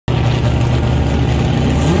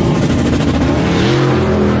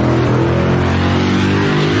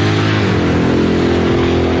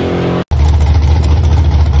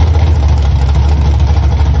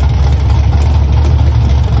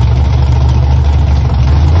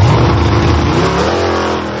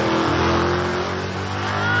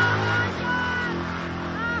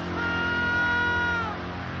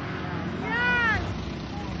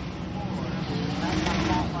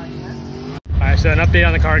Update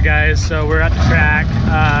on the car, guys. So we're at the track.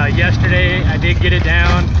 Yesterday I did get it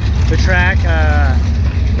down. The track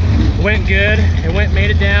went good. Made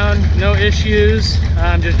it down, no issues.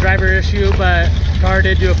 Just driver issue, but car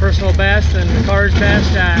did do a personal best, and the car's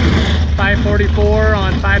best at 544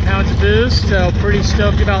 on 5 pounds of boost. So pretty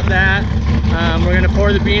stoked about that. We're gonna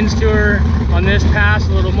pour the beans to her on this pass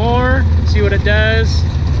a little more, see what it does.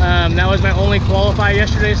 That was my only qualify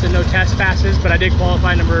yesterday, so no test passes, but I did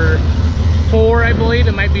qualify number 4, I believe.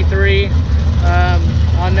 It might be 3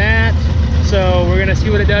 on that. So we're gonna see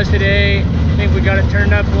what it does today. I think we got it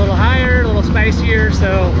turned up a little higher, a little spicier.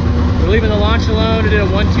 So we're leaving the launch alone. I did a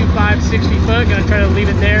 125 60 foot. Gonna try to leave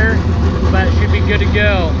it there, but it should be good to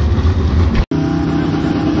go.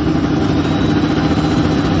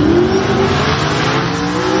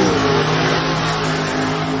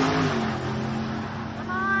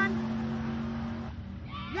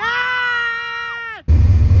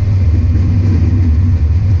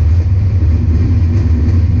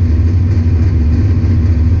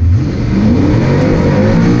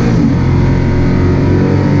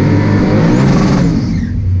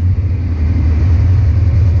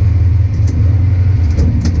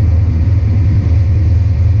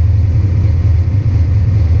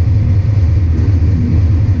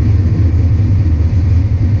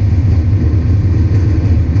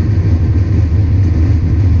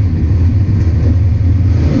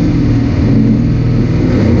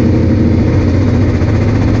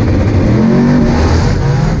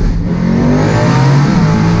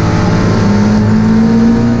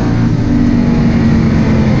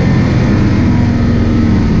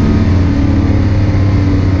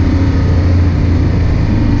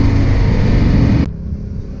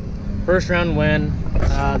 First round win.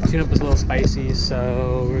 The tune-up was a little spicy,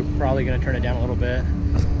 so we're probably going to turn it down a little bit.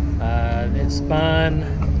 It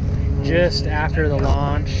spun just after the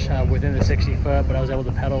launch within the 60 foot, but I was able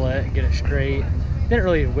to pedal it, get it straight. Didn't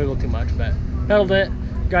really wiggle too much, but pedaled it,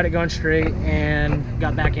 got it going straight, and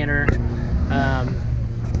got back in her.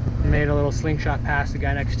 Made a little slingshot past the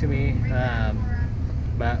guy next to me,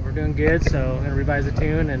 but we're doing good, so I'm going to revise the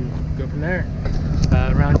tune and go from there.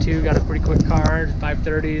 Round 2, got a pretty quick car,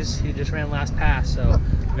 530s. He just ran last pass, so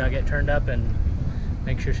we gotta get turned up and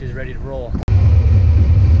make sure she's ready to roll.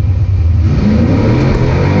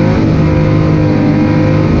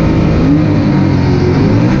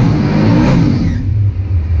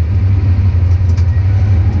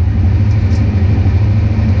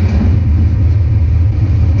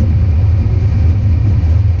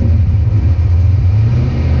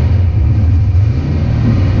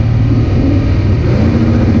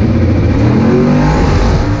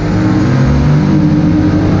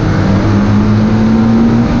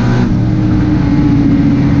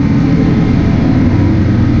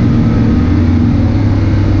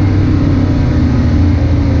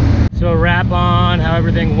 On how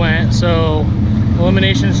everything went. So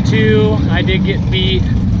eliminations 2, I did get beat,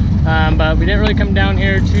 but we didn't really come down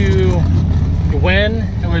here to win.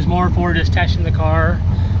 It was more for just testing the car,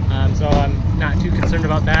 so I'm not too concerned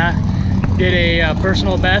about that. Did a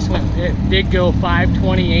personal best. It did go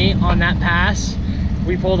 528 on that pass.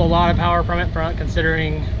 We pulled a lot of power from it front,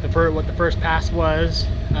 considering what the first pass was.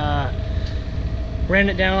 Ran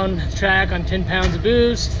it down the track on 10 pounds of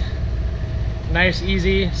boost. Nice,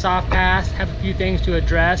 easy, soft pass. Have a few things to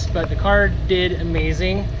address, but the car did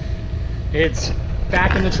amazing. It's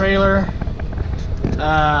back in the trailer.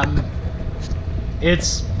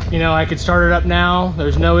 It's, you know, I could start it up now.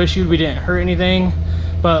 There's no issue. We didn't hurt anything,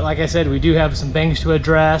 but like I said, we do have some things to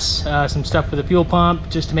address. Some stuff for the fuel pump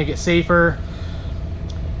just to make it safer.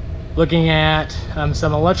 Looking at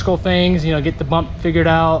some electrical things, you know, get the bump figured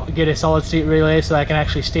out, get a solid state relay so I can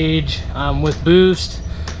actually stage with boost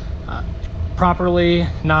properly,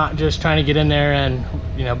 not just trying to get in there and,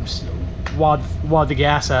 you know, wad the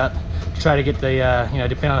gas up to try to get the you know,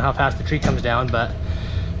 depending on how fast the tree comes down. But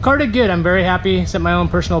car did good. I'm very happy. Set my own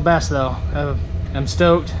personal best though. I'm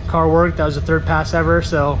stoked. Car worked. That was the 3rd pass ever,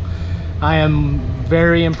 so I am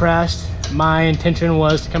very impressed. My intention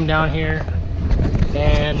was to come down here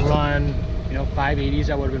and run, you know,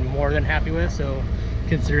 580s. I would have been more than happy with. So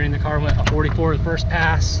considering the car went a 44 the first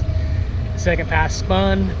pass, second pass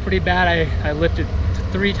spun pretty bad. I lifted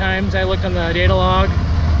 3 times. I looked on the data log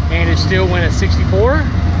and it still went at 64.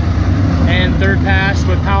 And 3rd pass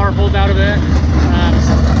with power pulled out of it,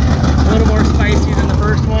 a little more spicy than the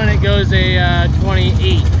first one. It goes a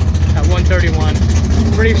 28 at 131.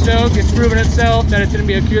 Pretty stoked. It's proven itself that it's going to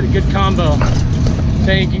be a good combo.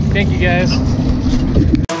 Thank you guys.